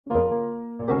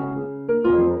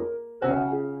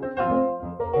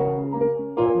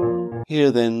Here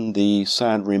then the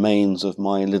sad remains of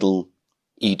my little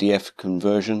EDF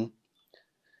conversion,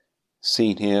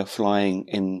 seen here flying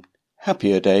in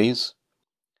happier days.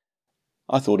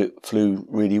 I thought it flew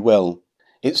really well.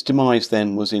 Its demise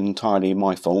then was entirely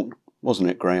my fault, wasn't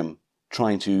it, Graham?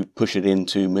 Trying to push it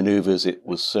into manoeuvres it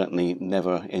was certainly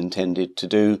never intended to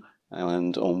do,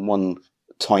 and on one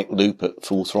tight loop at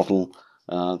full throttle,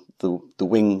 the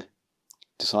wing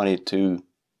decided to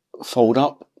fold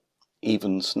up,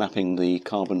 even snapping the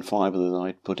carbon fibre that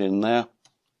I'd put in there,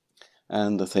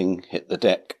 and the thing hit the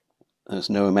deck. There's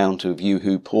no amount of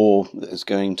yoo-hoo paw that is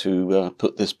going to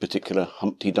put this particular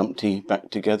Humpty Dumpty back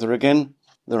together again.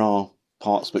 There are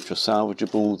parts which are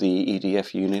salvageable. The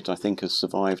EDF unit I think has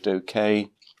survived okay.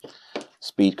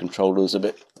 Speed controller's a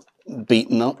bit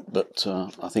beaten up, but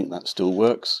I think that still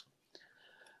works.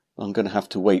 I'm going to have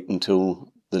to wait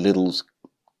until the Lidl's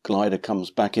glider comes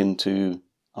back into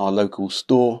our local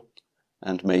store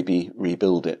and maybe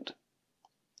rebuild it.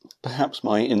 Perhaps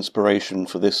my inspiration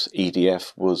for this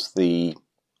EDF was the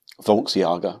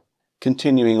Volksjager.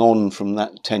 Continuing on from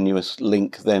that tenuous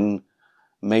link then,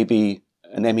 maybe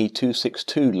an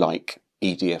ME262-like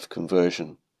EDF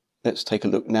conversion. Let's take a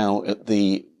look now at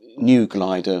the new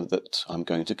glider that I'm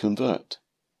going to convert.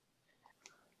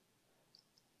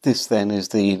 This then is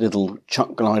the little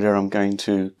chuck glider I'm going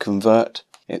to convert.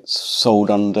 It's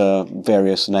sold under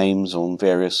various names on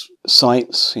various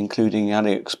sites, including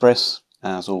AliExpress.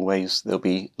 As always, there'll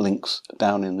be links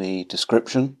down in the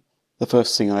description. The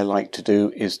first thing I like to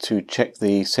do is to check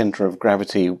the centre of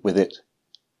gravity with it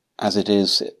as it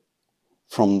is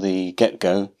from the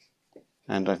get-go.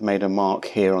 And I've made a mark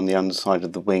here on the underside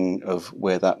of the wing of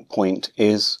where that point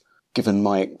is. Given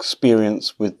my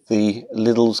experience with the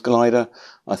Lidl's glider,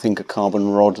 I think a carbon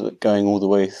rod going all the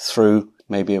way through,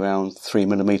 maybe around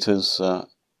 3mm,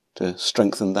 to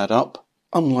strengthen that up.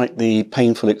 Unlike the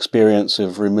painful experience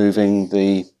of removing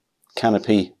the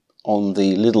canopy on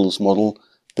the Lidl's model,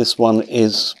 this one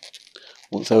is,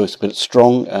 although it's a bit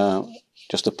strong,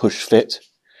 just a push fit.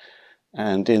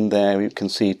 And in there you can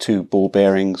see two ball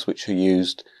bearings which are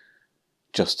used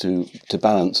just to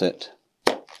balance it.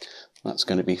 That's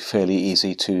going to be fairly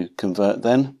easy to convert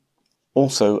then.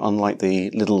 Also, unlike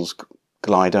the Lidl's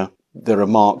glider, there are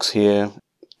marks here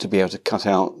to be able to cut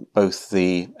out both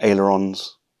the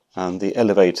ailerons and the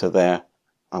elevator there.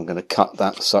 I'm going to cut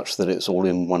that such that it's all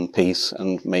in one piece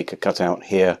and make a cutout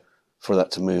here for that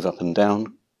to move up and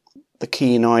down. The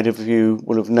keen-eyed of you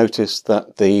will have noticed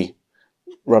that the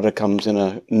rudder comes in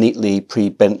a neatly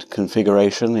pre-bent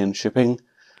configuration in shipping.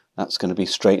 That's going to be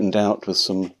straightened out with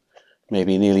some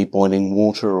maybe nearly boiling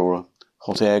water or a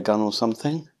hot air gun or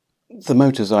something. The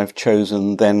motors I've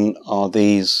chosen then are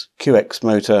these QX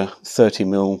motor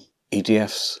 30mm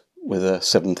EDFs with a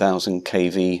 7000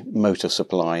 kV motor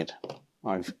supplied.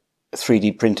 I've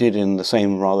 3D printed in the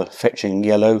same rather fetching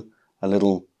yellow a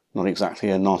little, not exactly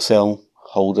a nacelle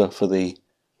holder for the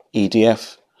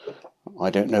EDF. I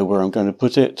don't know where I'm going to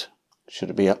put it. Should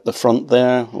it be up the front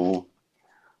there or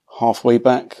halfway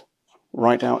back,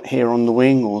 right out here on the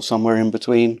wing, or somewhere in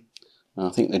between? I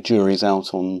think the jury's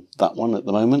out on that one at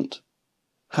the moment.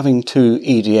 Having two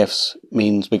EDFs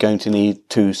means we're going to need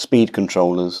two speed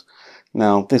controllers.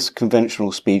 Now this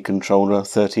conventional speed controller,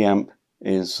 30 amp,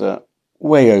 is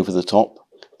way over the top.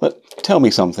 But tell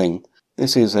me something.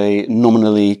 This is a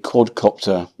nominally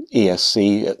quadcopter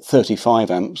ESC at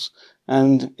 35 amps,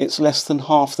 and it's less than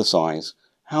half the size.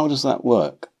 How does that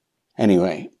work?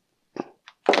 Anyway,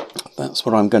 that's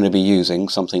what I'm going to be using,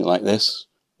 something like this.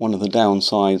 One of the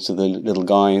downsides of the little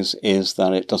guys is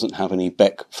that it doesn't have any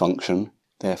beck function.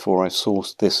 Therefore I've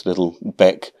sourced this little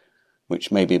beck,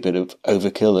 which may be a bit of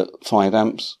overkill at 5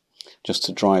 amps, just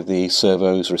to drive the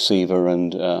servos, receiver,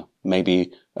 and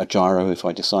maybe a gyro if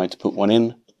I decide to put one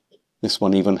in. This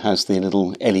one even has the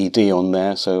little LED on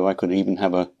there, so I could even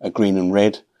have a green and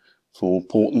red for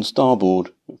port and starboard.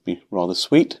 It would be rather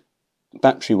sweet.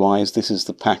 Battery wise, this is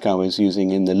the pack I was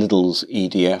using in the Lidl's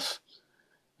EDF,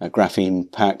 a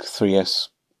graphene pack 3S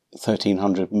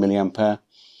 1300 mAh.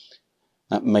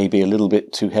 That may be a little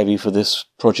bit too heavy for this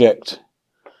project.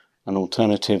 An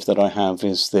alternative that I have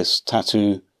is this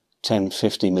Tattoo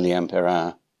 1050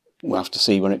 mAh. We'll have to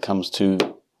see when it comes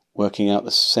to working out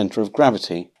the centre of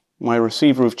gravity. My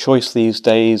receiver of choice these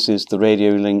days is the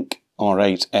Radiolink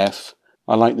R8F.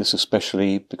 I like this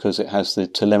especially because it has the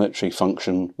telemetry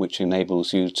function which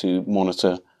enables you to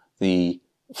monitor the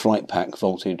flight pack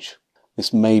voltage.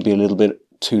 This may be a little bit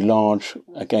too large.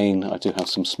 Again, I do have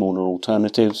some smaller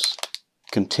alternatives.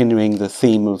 Continuing the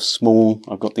theme of small,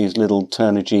 I've got these little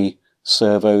Turnigy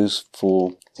servos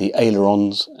for the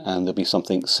ailerons, and there'll be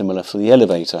something similar for the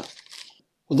elevator.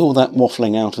 With all that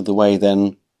waffling out of the way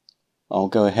then, I'll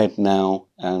go ahead now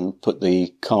and put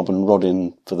the carbon rod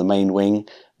in for the main wing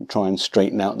and try and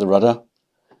straighten out the rudder,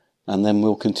 and then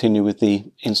we'll continue with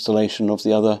the installation of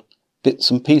the other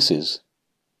bits and pieces.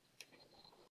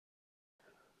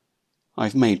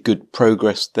 I've made good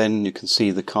progress then. You can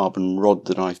see the carbon rod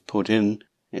that I've put in.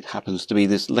 It happens to be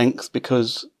this length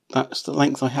because that's the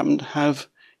length I happen to have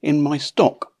in my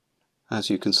stock. As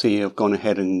you can see, I've gone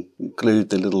ahead and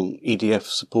glued the little EDF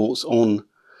supports on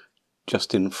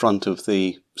just in front of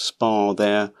the spar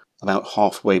there, about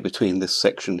halfway between this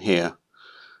section here.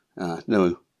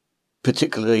 No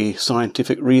particularly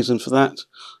scientific reason for that.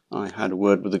 I had a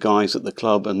word with the guys at the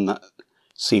club and that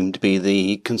seemed to be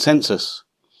the consensus.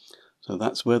 So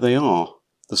that's where they are.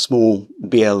 The small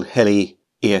BL Heli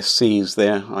ESCs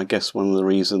there, I guess one of the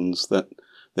reasons that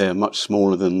they're much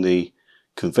smaller than the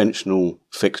conventional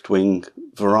fixed wing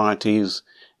varieties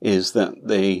is that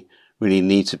they really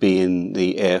need to be in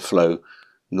the airflow.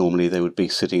 Normally they would be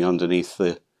sitting underneath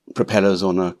the propellers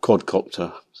on a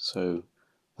quadcopter. So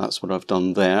that's what I've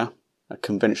done there. A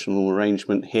conventional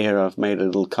arrangement here, I've made a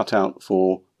little cutout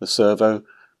for the servo.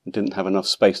 I didn't have enough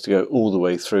space to go all the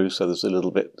way through, so there's a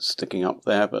little bit sticking up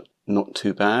there, but not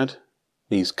too bad.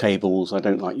 These cables, I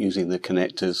don't like using the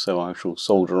connectors, so I shall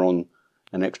solder on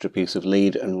an extra piece of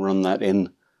lead and run that in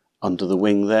under the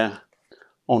wing there.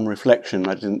 On reflection,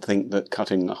 I didn't think that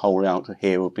cutting a hole out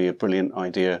here would be a brilliant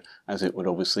idea, as it would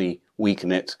obviously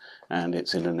weaken it, and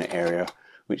it's in an area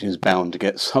which is bound to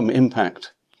get some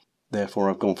impact. Therefore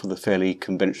I've gone for the fairly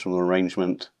conventional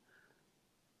arrangement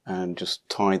and just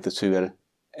tied the two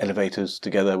elevators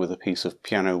together with a piece of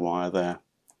piano wire there.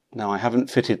 Now I haven't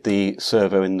fitted the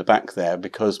servo in the back there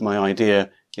because my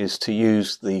idea is to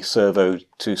use the servo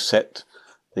to set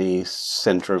the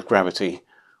centre of gravity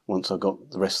once I've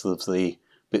got the rest of the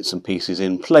bits and pieces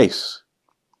in place.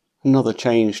 Another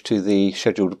change to the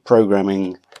scheduled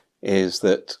programming is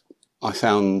that I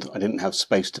found I didn't have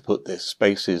space to put this.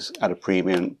 Space is at a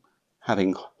premium.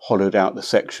 Having hollowed out the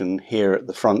section here at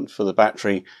the front for the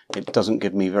battery, it doesn't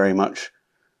give me very much.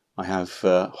 I have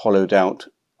hollowed out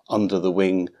under the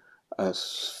wing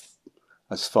as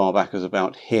far back as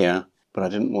about here, but I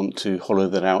didn't want to hollow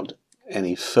that out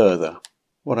any further.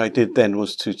 What I did then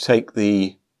was to take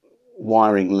the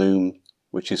wiring loom,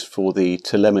 which is for the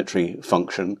telemetry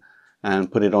function,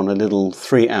 and put it on a little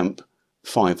 3 amp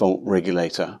 5 volt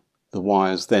regulator. The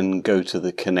wires then go to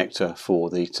the connector for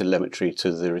the telemetry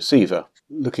to the receiver.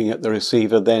 Looking at the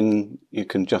receiver then, you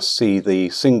can just see the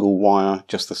single wire,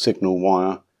 just the signal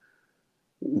wire.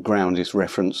 Ground is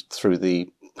referenced through the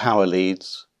power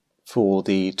leads for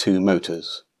the 2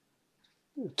 motors.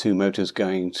 2 motors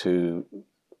going to,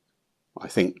 I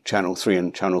think, channel 3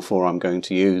 and channel 4 I'm going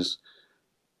to use.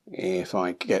 If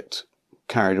I get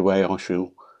carried away, I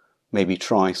shall maybe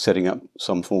try setting up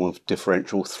some form of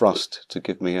differential thrust to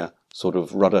give me a sort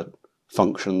of rudder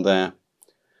function there.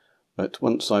 But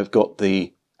once I've got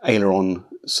the aileron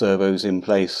servos in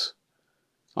place,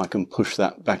 I can push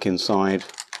that back inside.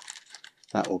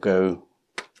 That will go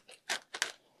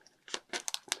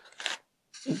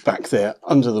back there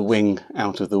under the wing,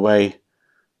 out of the way,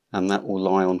 and that will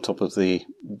lie on top of the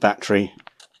battery,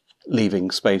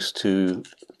 leaving space to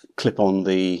clip on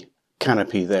the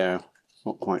canopy there.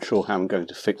 Not quite sure how I'm going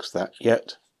to fix that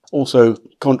yet. Also,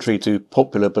 contrary to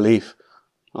popular belief,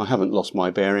 I haven't lost my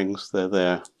bearings, they're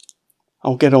there.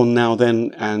 I'll get on now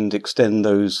then and extend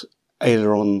those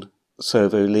aileron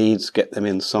servo leads, get them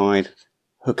inside,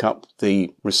 hook up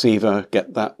the receiver,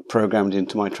 get that programmed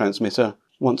into my transmitter.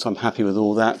 Once I'm happy with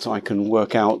all that, I can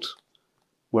work out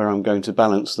where I'm going to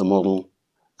balance the model.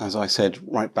 As I said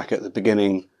right back at the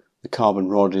beginning, the carbon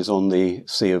rod is on the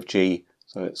C of G,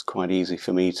 so it's quite easy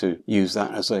for me to use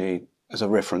that as a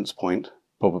reference point.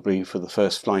 Probably for the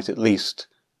first flight at least,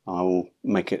 I will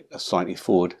make it a slightly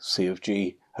forward C of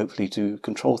G, hopefully to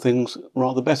control things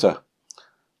rather better.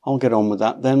 I'll get on with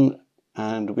that then,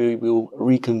 and we will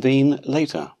reconvene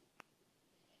later.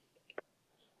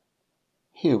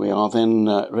 Here we are then,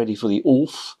 ready for the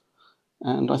Orf,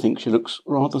 and I think she looks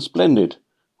rather splendid.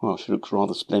 Well, she looks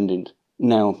rather splendid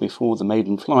now before the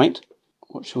maiden flight.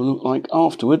 What she'll look like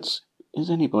afterwards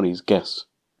is anybody's guess.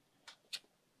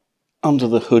 Under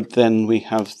the hood then we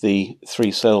have the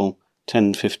 3-cell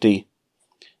 1050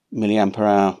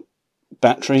 mAh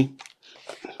battery.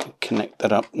 Connect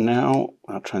that up now.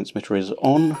 Our transmitter is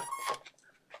on.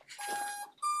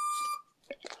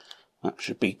 That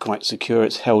should be quite secure.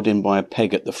 It's held in by a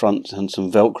peg at the front and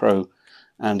some Velcro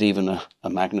and even a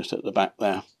magnet at the back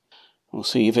there. We'll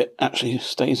see if it actually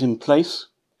stays in place.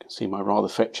 You can see my rather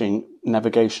fetching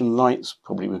navigation lights.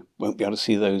 Probably won't be able to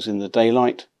see those in the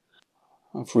daylight.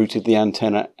 I've routed the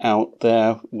antenna out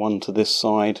there, one to this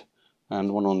side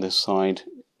and one on this side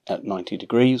at 90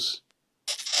 degrees.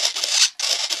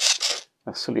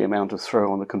 A silly amount of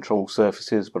throw on the control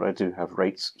surfaces, but I do have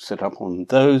rates set up on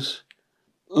those.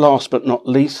 Last but not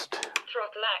least,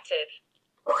 throttle active.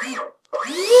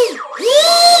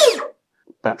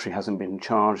 Battery hasn't been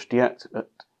charged yet,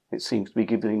 but it seems to be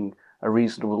giving a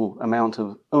reasonable amount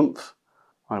of oomph.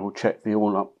 I will check the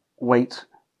all-up weight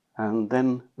and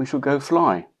then we shall go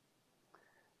fly.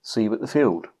 See you at the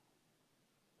field.